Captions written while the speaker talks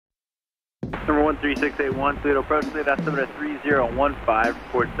number 13681, Toledo approach, Toledo altimeter 3015,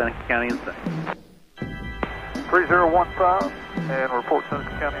 report Seneca County in sight. 3015, and report Seneca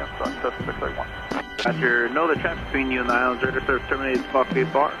County in sight, 7681. Roger, know the traffic between you and the islands radar service terminated at Squawk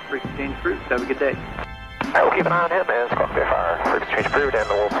Bar for exchange routes. Have a good day. Alright, we'll keep an eye on him as Squawk Bay Fire for exchange approved, and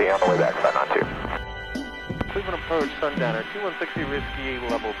we'll see you on the way back to 992. Cleveland approach, Sundowner, 2160 Whiskey,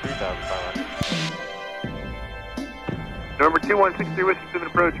 level 3500. Number 2160 Whiskey, Cleveland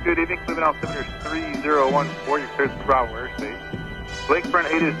approach, good evening. Cleveland altimeter 3014, you're cleared to Bravo airspace. Lakefront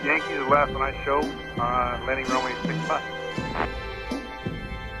 8 is Yankees, the last one I show, landing runway 65.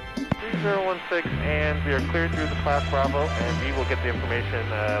 3016, and we are cleared through the class Bravo, and we will get the information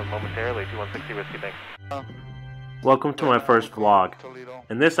momentarily. 2160 Whiskey, thanks. Welcome to my first vlog.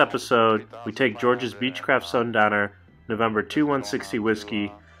 In this episode, we take George's Beechcraft Sundowner, November 2160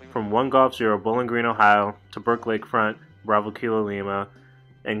 Whiskey, from 1 Golf 0 Bowling Green, Ohio, to Burke Lakefront, Bravo Kilo Lima,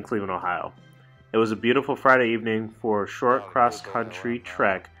 in Cleveland, Ohio. It was a beautiful Friday evening for a short cross-country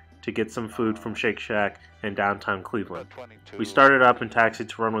trek to get some food from Shake Shack in downtown Cleveland. We started up and taxied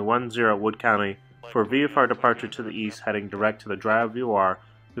to runway 10 at Wood County for a VFR departure to the east, heading direct to the dry VOR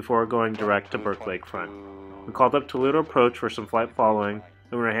before going direct to Burke Lakefront. We called up Toledo Approach for some flight following,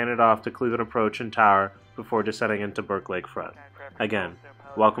 and we were handed off to Cleveland Approach and Tower before descending into Burke Lakefront. Again,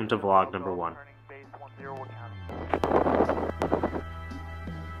 welcome to vlog number 1.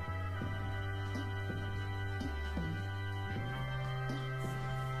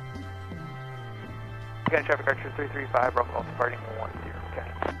 Okay, traffic Archer 335, Bravo Golf departing 10, okay.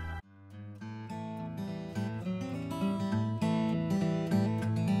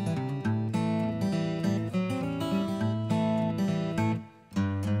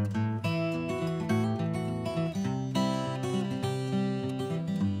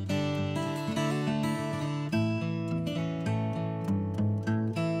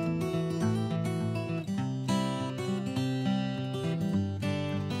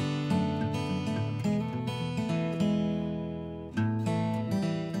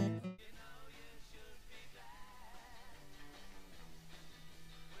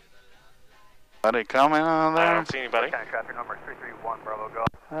 Anybody comment on that? I don't see anybody. Kind of traffic number 331, Bravo Golf.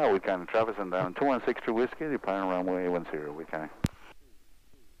 We kind of traffic and down 2160 Whiskey, departing runway 10, we kind of.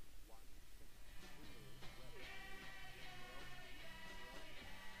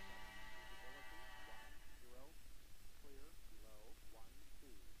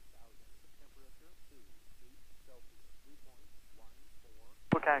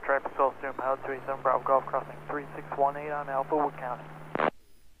 Wood County traffic, Soul Zoom, House 27, Bravo Golf, crossing 3618 on Alpha, Wood County.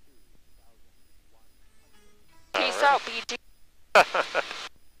 Peace out, BG.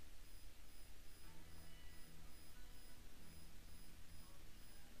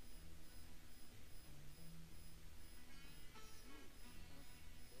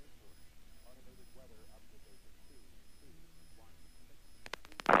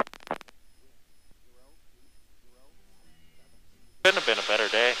 Couldn't have been a better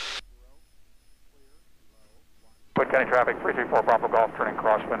day. Wood County traffic 334, Bravo Golf, turning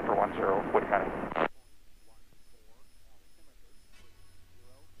crosswind for 10, Wood County.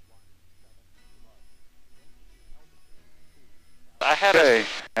 I had Okay,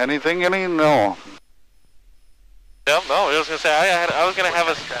 anything, any? No. no, I was gonna say I was gonna have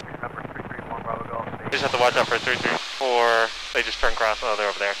us. Traffic number 331, Bravo Golf. You just have to watch out for 334. They just turn cross. Oh, they're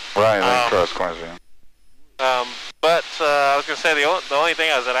over there. Right, they cross course, yeah. But I was gonna say the only thing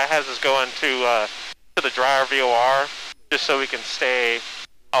that I have is going to the dryer VOR just so we can stay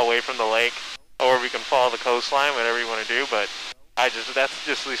away from the lake, or we can follow the coastline, whatever you want to do. But that's just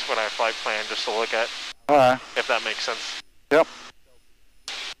at least what I flight plan just to look at. Alright. If that makes sense. Yep.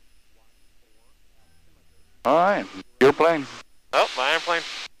 Alright, your plane. Oh, my airplane.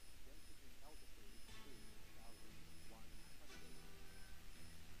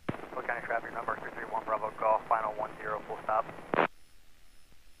 Wood County traffic number 331, Bravo Golf, final 10, full stop. We're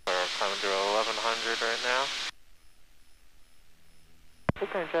climbing to 1100 right now.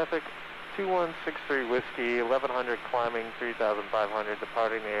 Wood County traffic 2163 Whiskey, 1100 climbing 3500,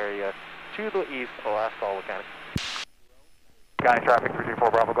 departing the area to the east, Alaska, Wood County. County traffic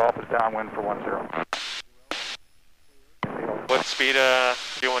 334, Bravo Golf is downwind for 10. What speed do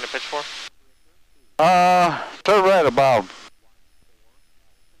you want to pitch for? Turn right about.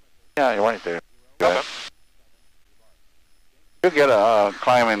 Yeah, you're right there. Okay. You get a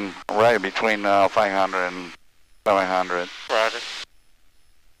climbing right between 500 and 700. Roger.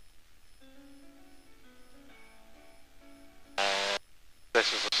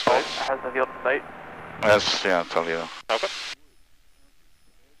 This is a space. Has the field site. That's, yeah, Toledo. Okay.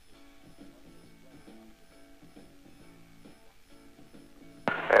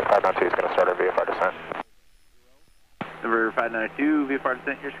 And 592 is going to start our VFR descent. Number 592, VFR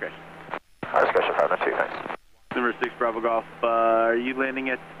descent, your discretion. Our discretion 592, thanks. Number 6, Bravo Golf, are you landing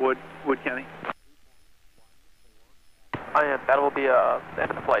at Wood County? I am. That will be the end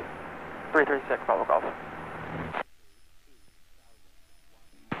of the flight. 336, Bravo Golf.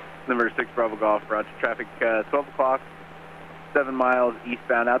 Number 6, Bravo Golf, roger. Traffic 12 o'clock, 7 miles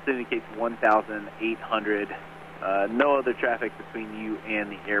eastbound. Altitude indicates 1,800. No other traffic between you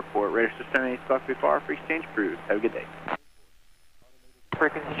and the airport. Register 78 Squawk VFR for exchange approved. Have a good day.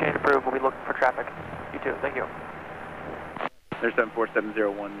 Frequency change approved. We'll be looking for traffic. You too. Thank you. There's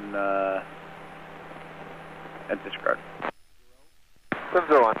 74701 at disregard.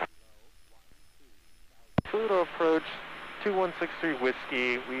 701. Toledo approach 2163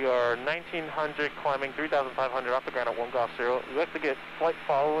 Whiskey. We are 1900 climbing 3,500 off the ground at 1 Golf 0. We'd like to get flight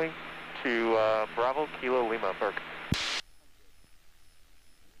following to Bravo Kilo Lima, Burke.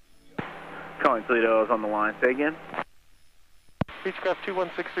 Calling Toledo is on the line. Say again. Beechcraft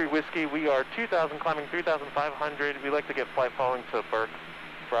 2163 Whiskey. We are 2,000 climbing 3,500. We'd like to get flight following to Burke,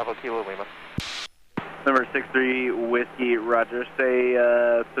 Bravo Kilo Lima. Number 63 Whiskey, roger. Say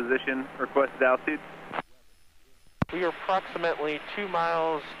position, requested altitude. We are approximately 2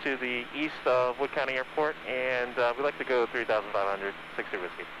 miles to the east of Wood County Airport, and we'd like to go 3,500, 60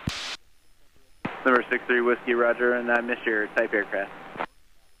 Whiskey. Number 63 Whiskey, roger, and I missed your type aircraft.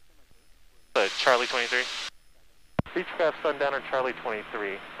 Charlie 23. Beechcraft Sundowner Charlie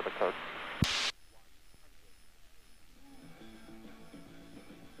 23 for the code.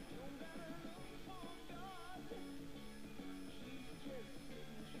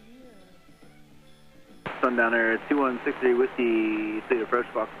 Sundowner 2163 Whiskey, Toledo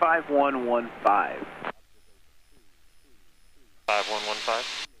approach box 5115.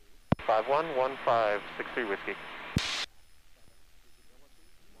 5115. 5115, 63 Whiskey.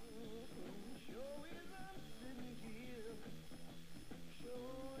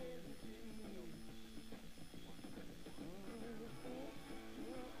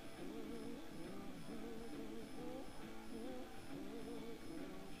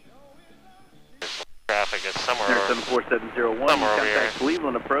 Traffic is somewhere 74701, contact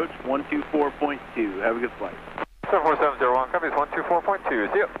Cleveland approach 124.2. Have a good flight. 74701, copies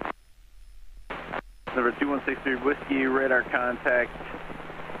 124.2. See you. Number 2163 Whiskey, radar contact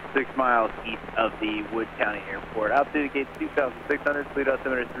 6 miles east of the Wood County Airport. Altitude indicates 2,600, Toledo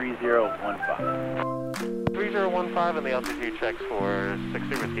altimeter 3015. 3015 and the altitude checks for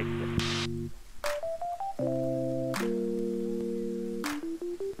 60 Whiskey.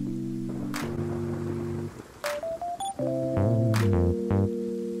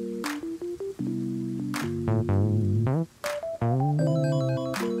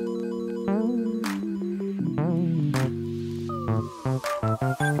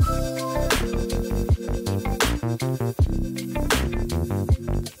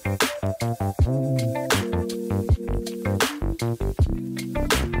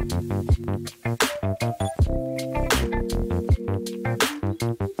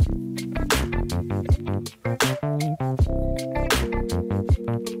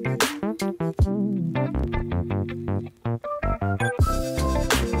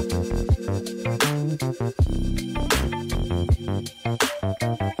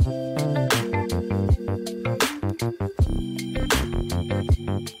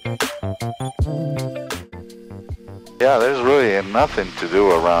 Yeah, there's really nothing to do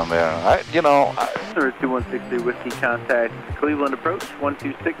around there. Number 2163 Whiskey, contact Cleveland approach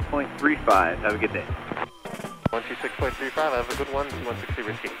 126.35. Have a good day. 126.35, have a good one, 2160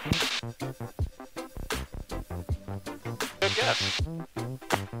 Whiskey. Good guess.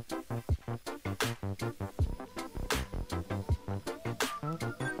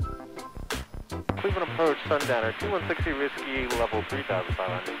 Cleveland approach, Sundowner, 2160 Whiskey, level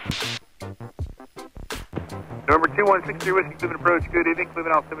 3,500. Number 2163 Whiskey, Cleveland approach, good evening.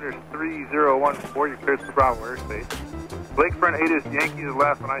 Cleveland altimeter is 3014. You're cleared for Bravo airspace. Lakefront 8 is Yankees, the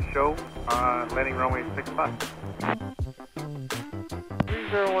last one I show. Landing runway 65.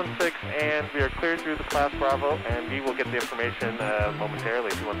 3016, and we are cleared through the class Bravo, and we will get the information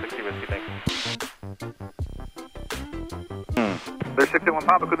momentarily. 2160 Whiskey, thanks. There's 681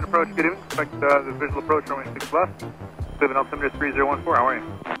 Papa, Cleveland approach, good evening. Expect the visual approach runway 6 left. Cleveland altimeter is 3014. How are you?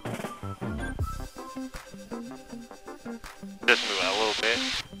 Just move out a little bit.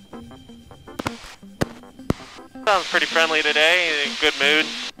 Sounds pretty friendly today, in good mood.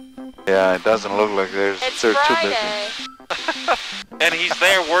 Yeah, it doesn't look like they're too busy. And he's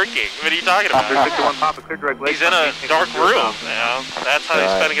there working. What are you talking about? There's 681 Papa, clear direct lake. He's in a dark room, you know? That's how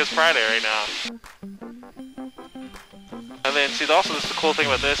he's spending his Friday right now. And then, see, also this is the cool thing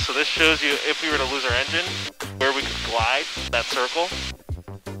about this. So this shows you if we were to lose our engine, where we could glide that circle.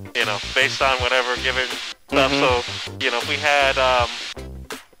 You know, based on whatever given stuff. So, you know, if we had, I'll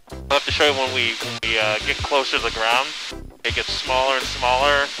have to show you when we get closer to the ground, it gets smaller and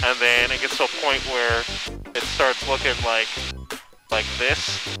smaller, and then it gets to a point where it starts looking like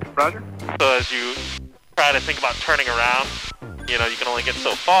this. Roger. So as you try to think about turning around, you know, you can only get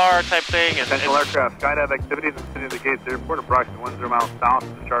so far type thing. And Potential aircraft, skydive activity in the vicinity of the Gates Airport, approximately 10 miles south,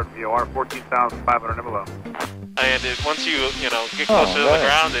 discharge VOR, 14,500 and below. And once you know, get closer to the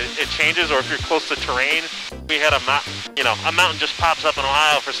ground, it changes, or if you're close to terrain, we had a mountain just pops up in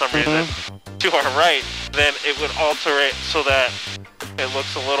Ohio for some reason to our right, then it would alter it so that it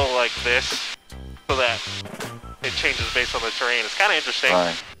looks a little like this, so that it changes based on the terrain. It's kind of interesting.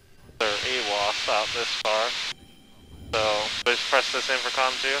 Right. They're AWAS out this far. So, just press this in for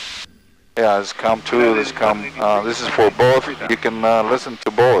COM 2. Yeah, it's COM 2, this is for both. You can listen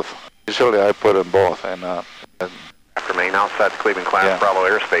to both. Usually I put in both. And after main outside Cleveland class, Bravo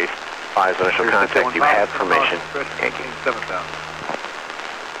airspace, 5's initial contact, you have permission. Yankee. 7,000.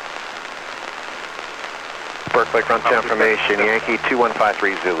 Burke Lakefront confirmation, Yankee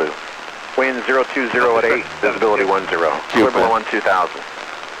 2153 Zulu. Wind 020 at 8, visibility 10. Clear below 2000.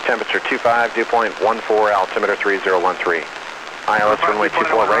 Temperature 25, dew point 14, altimeter 3013. ILS runway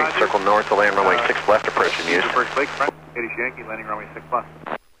 24 right, circle north to land runway 6 left, approaching Houston. Burke Lakefront, 80 Yankee, landing runway 6 left.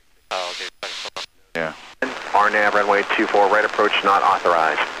 Oh, okay. yeah. RNAV runway 24 right, approach not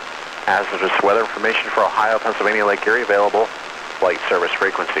authorized. Hazardous weather information for Ohio, Pennsylvania, Lake Erie available. Flight service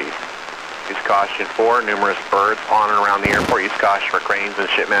frequencies. Use caution for numerous birds on and around the airport. Use caution for cranes and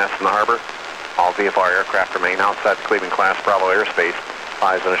ship masts in the harbor. All VFR aircraft remain outside the Cleveland class Bravo airspace.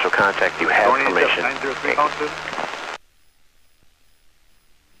 5's initial contact. You have permission. 903 Council.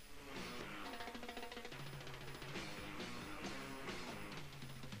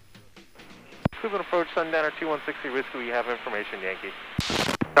 Cleveland approach, Sundowner 2160 Whiskey, we have information, Yankee.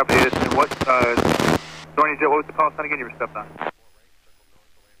 Copy this. And what was the call sign again? You were stepped on.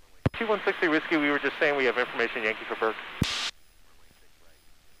 2160 Whiskey, we were just saying we have information, Yankee, for Burke.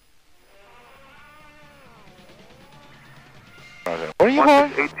 What are you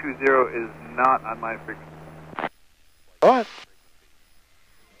going? 16820 is not on my frequency. What?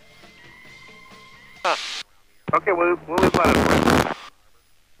 Huh. Okay, we'll leave that at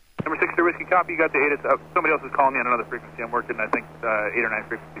Number 63 Whiskey, copy. You got the 8. Somebody else is calling me on another frequency. I'm working, I think, 8 or 9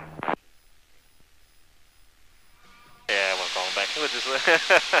 frequencies. Yeah, I won't call him back. We'll just...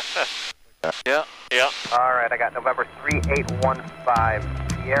 yeah. All right, I got November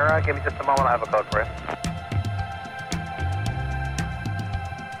 3815 Sierra. Give me just a moment. I have a code for you.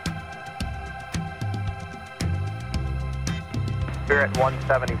 Spirit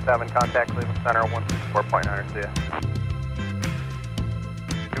 177, contact Cleveland Center 164.9, see ya.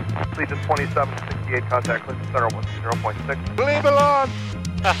 Cleveland 2768, contact Cleveland Center 10.6. Leave it alone!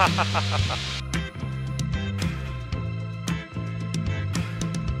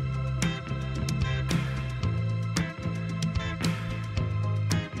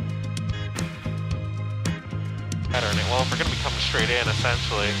 Pattern it. Well, if we're going to be coming straight in,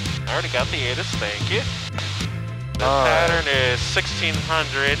 essentially. I already got the ATIS, thank you. The pattern is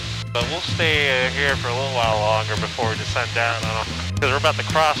 1600, but we'll stay here for a little while longer before we descend down on them. Because we're about to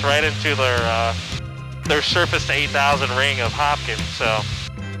cross right into their surface to 8,000 ring of Hopkins, so...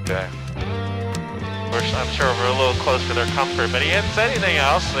 Okay. I'm sure we're a little close for their comfort, but he hadn't said anything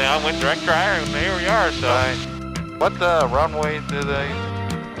else. You know, I went direct dryer, and here we are, so... Right. What runway did they...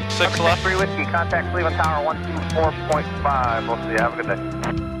 6 left. 3 Whiskey, contact Cleveland Tower 124.5. We'll see you. Have a good day.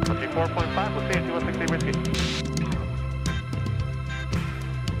 124.5, we'll see you at 2160 Whiskey.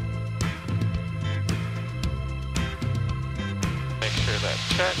 Make sure that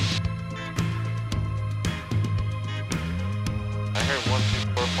checks. I heard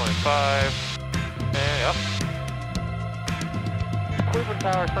 124.5. And yep. Cleveland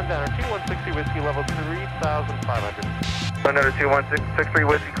Tower, Sundowner 2160 Whiskey, level 3,500. Sundowner 2163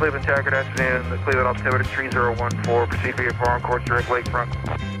 Whiskey, Cleveland Tower, good afternoon. The Cleveland altimeter 3014. Proceed via foreign course direct lakefront.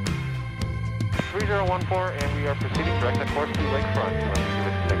 3014, and we are proceeding direct at course to Lakefront.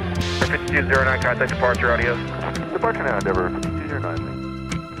 5209, contact departure audio. Departure now, Endeavor 5209.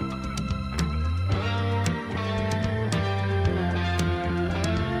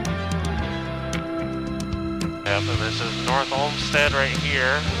 Yep, and this is North Olmsted right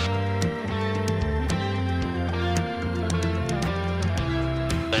here.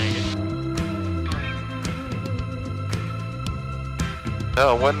 Dang it.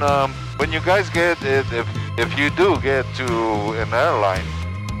 No, when you guys get it, if you do get to an airline,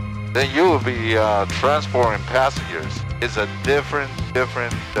 then you will be transporting passengers. is a different,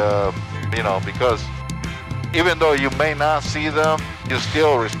 you know, because even though you may not see them, you're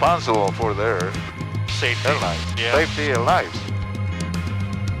still responsible for their Safety. lives, Yeah. safety and lives.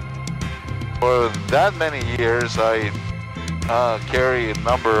 For that many years, I carry a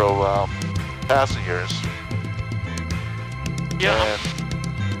number of passengers. Yeah.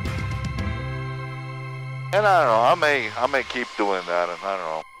 And I don't know, I may keep doing that, and I don't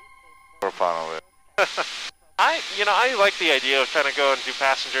know, for fun of it. I like the idea of trying to go and do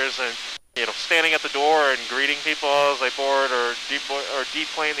passengers and, standing at the door and greeting people as they board or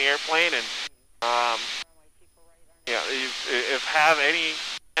deplane the airplane, and if have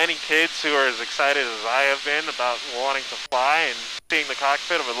any kids who are as excited as I have been about wanting to fly and seeing the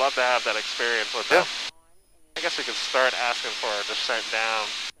cockpit, I would love to have that experience with them. I guess we could start asking for a descent down.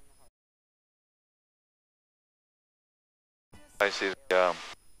 I see.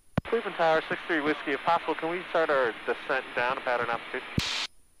 Cleveland Tower, 6-3 Whiskey. If possible, can we start our descent down to pattern altitude?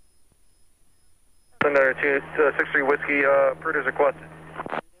 Sundowner 6-3 Whiskey, approved as requested.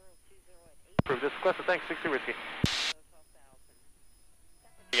 Approved as requested. Thanks, 6-3 Whiskey.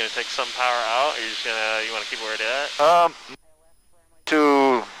 You gonna take some power out, or you want to keep where it at?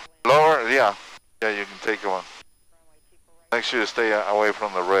 To lower, yeah, you can take one. Make sure you stay away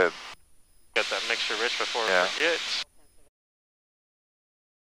from the red. Got that mixture rich before it forgets.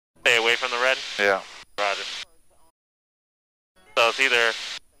 Stay away from the red? Yeah. Roger. So it's either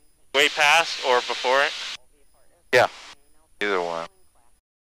way past or before it? Yeah, either one.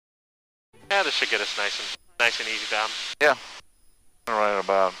 Yeah, this should get us nice and easy down. Yeah, right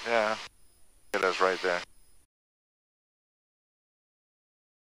about, yeah. Get us right there.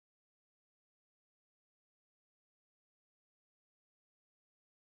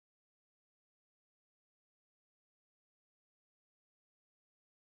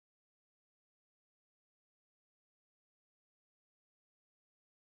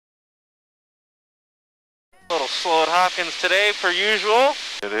 A little slow at Hopkins today, per usual.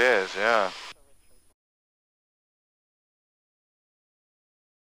 It is, yeah.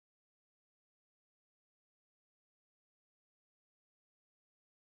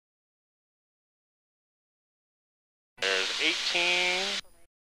 There's 18.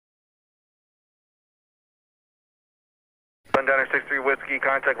 Sundowner 6-3 Whiskey,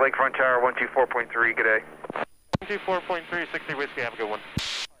 contact Lakefront Tower 124.3, good day. 124.3, 60 Whiskey, have a good one.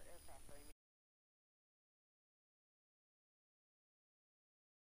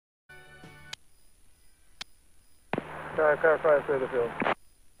 Clarify through the field.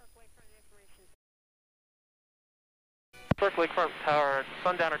 Burke Lakefront Tower,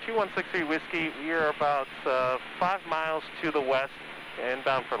 Sundowner 2163 Whiskey. We are about 5 miles to the west,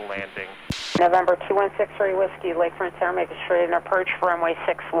 inbound for landing. November 2163 Whiskey, Lakefront Tower, make a straight in approach for runway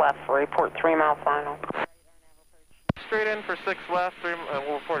 6 left. Report 3 mile final. Straight in for 6 left,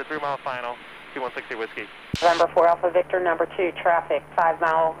 we'll report a 3 mile final, 2160 Whiskey. November 4 Alpha Victor, number 2, traffic 5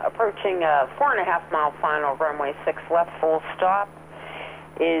 mile, approaching 4.5 mile final, runway 6 left, full stop.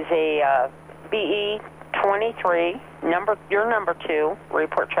 Is a BE 23, you're number 2,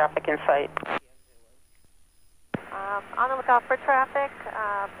 report traffic in sight. On the lookout for traffic,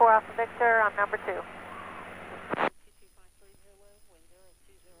 4 Alpha Victor, I'm number 2.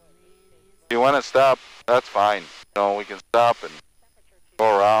 If you want to stop, that's fine. We can stop and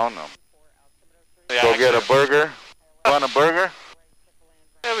go around. Go get a burger. Want a burger?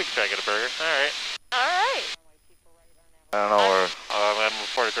 Yeah, we can try to get a burger. Alright. Alright. I don't know where. I'm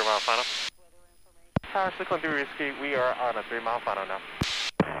reporting 3 mile final. Tower 613 Whiskey, we are on a 3 mile final now.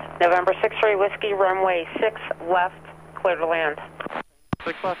 November 63 Whiskey, runway 6 left, clear to land.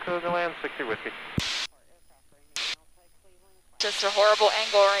 6 left, clear to land, 60 Whiskey. Just a horrible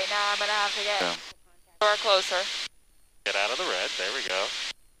angle right now. I'm going to have to get far closer. Get out of the red. There we go.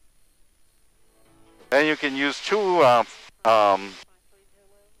 And you can use 2 on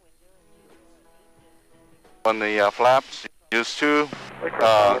the flaps. Use 2.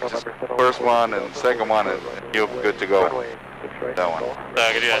 First one and second one, and you're good to go. That one.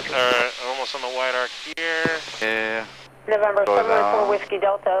 I can do that. Almost on the white arc here. Yeah. November 714 Whiskey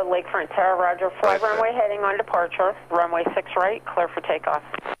Delta, Lakefront Tower, roger. Flight runway heading on departure. Runway 6 right, clear for takeoff.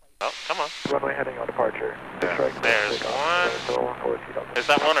 Oh, come on. Runway heading on departure. There's one. Is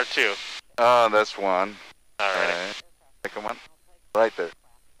that 1 or 2? That's 1. Alright. Second one. Right there.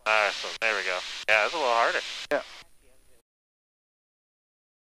 Alright, so there we go. Yeah, it's a little harder. Yeah.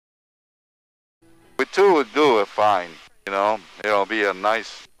 With 2 would do it fine, It'll be a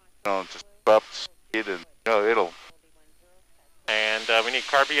nice, just up speed and, it'll. And we need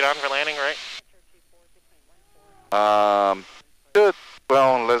car beat on for landing, right? Good.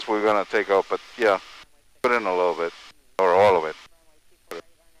 Well, unless we're gonna take off, but yeah, put in a little bit. or all of it.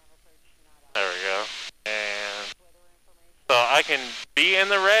 There we go. And so I can be in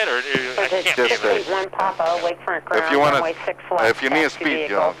the red, or I can't be in the red? 681 Papa, Lakefront Ground, If you want runway 6 left. if you need a speed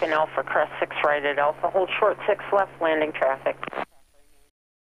jump. Golf and Alpha, crest 6 right at Alpha, hold short 6 left, landing traffic.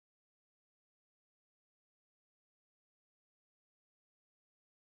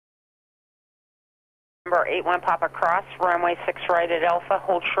 Number 81 Papa Cross, runway 6 right at Alpha,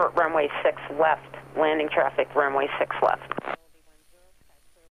 hold short runway 6 left, landing traffic, runway 6 left.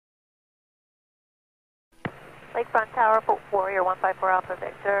 Lakefront Tower, Warrior 154 Alpha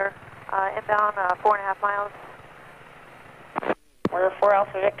Victor, inbound 4.5 miles. Warrior 4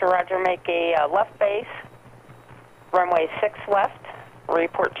 Alpha Victor, roger, make a left base, runway 6 left,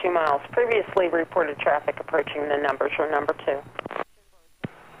 report 2 miles. Previously reported traffic approaching the numbers or number 2.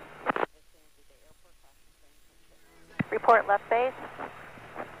 Report left base,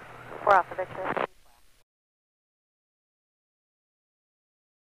 4 Alpha Victor.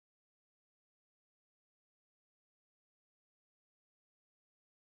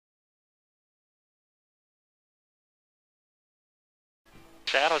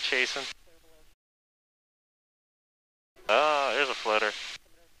 Shadow chasing. Oh, there's a floater.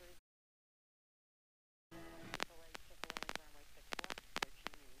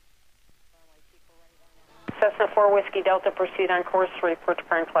 Cessna 4 Whiskey Delta, proceed on course, report to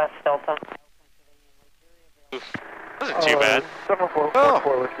prime class Delta. Wasn't too bad. Cessna 4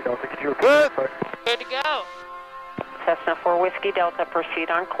 Whiskey Delta, could you repeat that? Good to go. Cessna 4 Whiskey Delta, proceed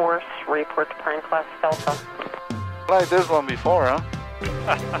on course, report to prime class Delta. Like this one before, huh?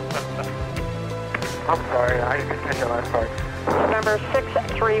 I'm sorry, I didn't catch your last part. Number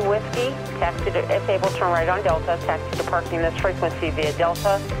 63 Whiskey, taxi to, if able, turn right on Delta, taxi to parking this frequency via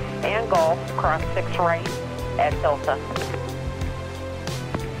Delta and Golf, cross 6 right at Delta.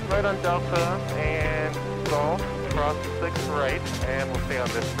 Right on Delta and Golf, cross 6 right, and we'll stay on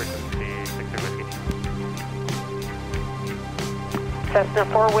this frequency, 60 Whiskey. Cessna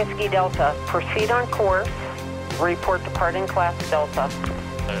 4 Whiskey Delta, proceed on course, report departing class Delta.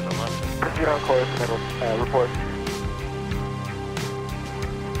 There's a left. Proceed on course, report.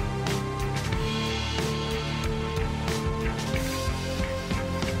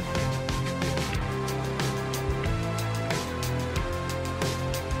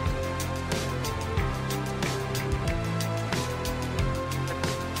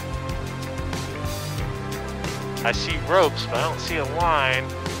 I see ropes, but I don't see a line.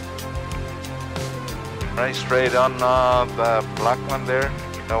 Right straight on the black one there.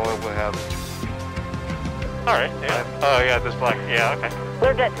 That way we have. Alright, yeah. Oh, yeah, this black. Yeah, okay.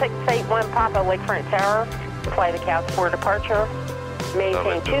 Cleared at 681 Papa, Lakefront Tower. Fly the cows for departure.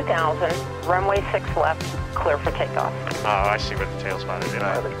 Maintain 2000, runway 6 left, clear for takeoff. Oh, I see where the tail spot is.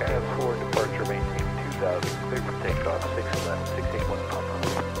 Fly the cows for departure, maintain 2000, clear for takeoff, 6 left, 681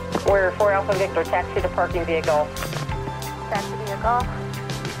 Papa. Warrior 4 Alpha Victor, taxi to parking via Golf. Taxi via Golf,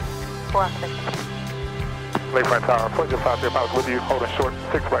 4 Alpha Victor. Lakefront Tower, point just out there, about with you, holding short,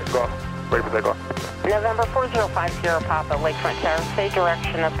 6 right, Golf, ready for takeoff. November 4050 Papa, Lakefront Tower, say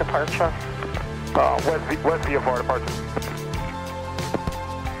direction of departure. West via for departure.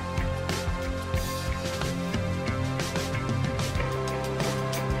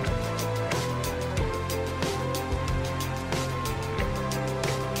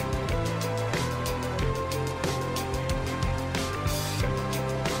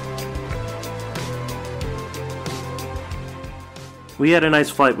 We had a nice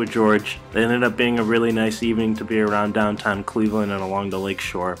flight with George. It ended up being a really nice evening to be around downtown Cleveland and along the lake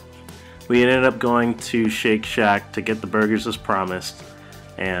shore. We ended up going to Shake Shack to get the burgers as promised,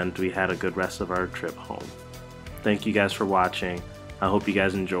 and we had a good rest of our trip home. Thank you guys for watching. I hope you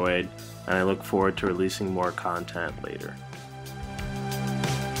guys enjoyed, and I look forward to releasing more content later.